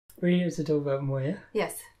Were you to talk about Moya?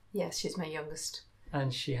 Yes, yes, she's my youngest.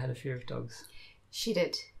 And she had a fear of dogs. She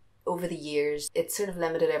did. Over the years, it sort of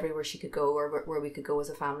limited everywhere she could go or where we could go as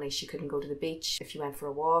a family. She couldn't go to the beach. If you went for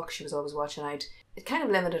a walk, she was always watching out. It kind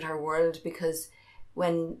of limited her world because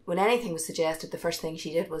when anything was suggested, the first thing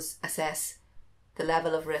she did was assess the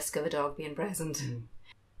level of risk of a dog being present. Mm.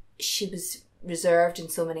 She was reserved in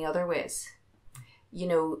so many other ways. You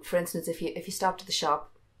know, for instance, if you stopped at the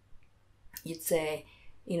shop, you'd say,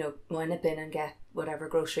 you know, "Want to nip in and get whatever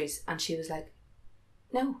groceries?" And she was like,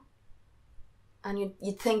 "No." And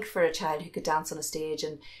you'd think for a child who could dance on a stage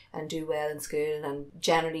and do well in school and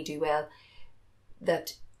generally do well,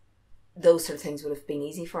 that those sort of things would have been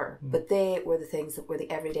easy for her. Mm. But they were the things that were the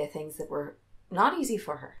everyday things that were not easy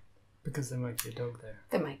for her. Because there might be a dog there.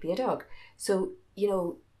 There might be a dog. So, you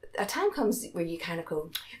know, a time comes where you kind of go,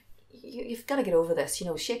 you've got to get over this, you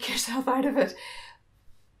know, shake yourself out of it.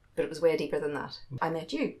 But it was way deeper than that. I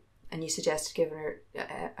met you and you suggested giving her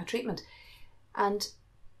a treatment. And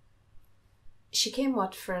she came,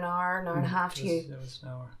 what, for an hour and a half to you? It was an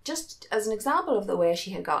hour. Just as an example of the way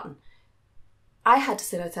she had gotten. I had to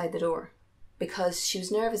sit outside the door because she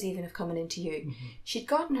was nervous even of coming into you. Mm-hmm. She'd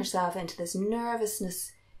gotten herself into this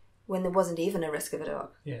nervousness when there wasn't even a risk of a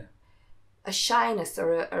dog. Yeah. A shyness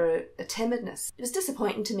or a timidness. It was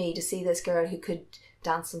disappointing to me to see this girl who could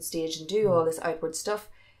dance on stage and do all this outward stuff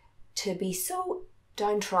to be so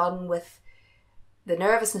downtrodden with the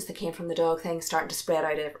nervousness that came from the dog thing starting to spread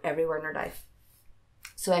out everywhere in her life.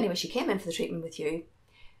 So anyway, she came in for the treatment with you.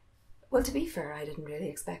 Well, to be fair, I didn't really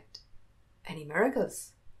expect any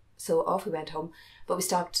miracles. So off we went home, but we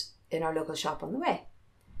stopped in our local shop on the way.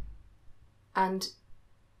 And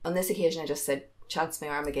on this occasion, I just said, chanced my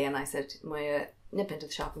arm again. I said, Moya, nip into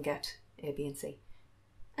the shop and get A, B and C.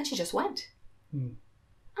 And she just went. And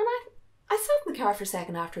I sat in the car for a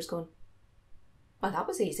second afterwards going, well, that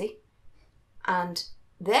was easy. And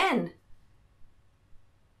then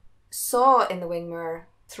saw in the wing mirror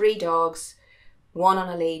 3 dogs, 1 on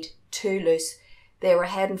a lead, 2 loose. They were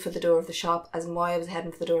heading for the door of the shop as Moya was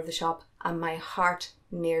heading for the door of the shop, and my heart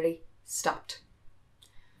nearly stopped.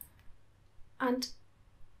 And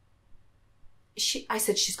I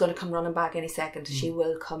said, she's going to come running back any second. She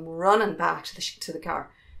will come running back to the car.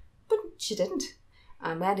 But she didn't.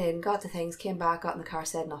 And went in, got the things, came back, got in the car,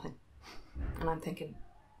 said nothing. And I'm thinking,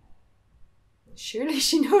 surely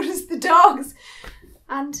she noticed the dogs.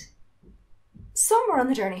 And somewhere on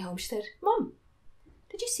the journey home she said, Mum,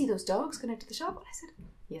 did you see those dogs going into the shop? And I said,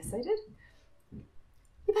 yes, I did.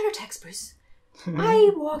 You better text Bruce.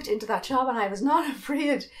 I walked into that shop and I was not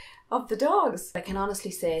afraid of the dogs. I can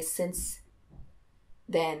honestly say since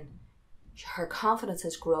then, her confidence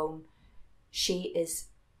has grown. She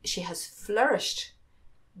has flourished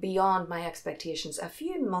beyond my expectations. A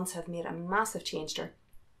few months have made a massive change to her.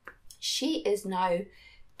 She is now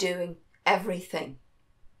doing everything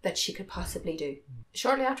that she could possibly do.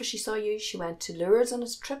 Shortly after she saw you, she went to Lourdes on a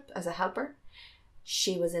trip as a helper.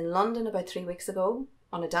 She was in London about 3 weeks ago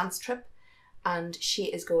on a dance trip, and she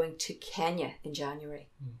is going to Kenya in January.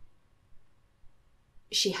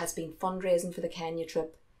 She has been fundraising for the Kenya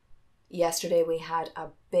trip. Yesterday we had a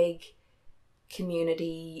big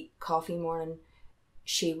community coffee morning.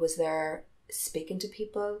 She was there speaking to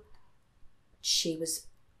people. She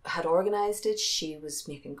had organised it. She was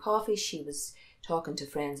making coffee. She was talking to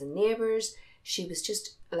friends and neighbours. She was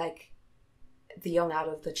just like the young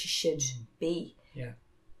adult that she should be. Yeah.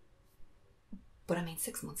 But I mean,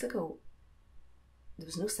 6 months ago, there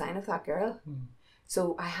was no sign of that girl.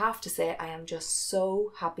 So I have to say, I am just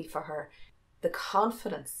so happy for her. The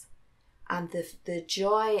confidence and the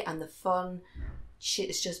joy and the fun, she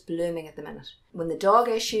is just blooming at the minute. When the dog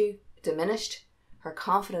issue diminished, her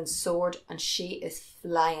confidence soared and she is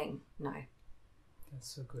flying now.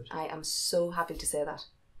 That's so good. I am so happy to say that.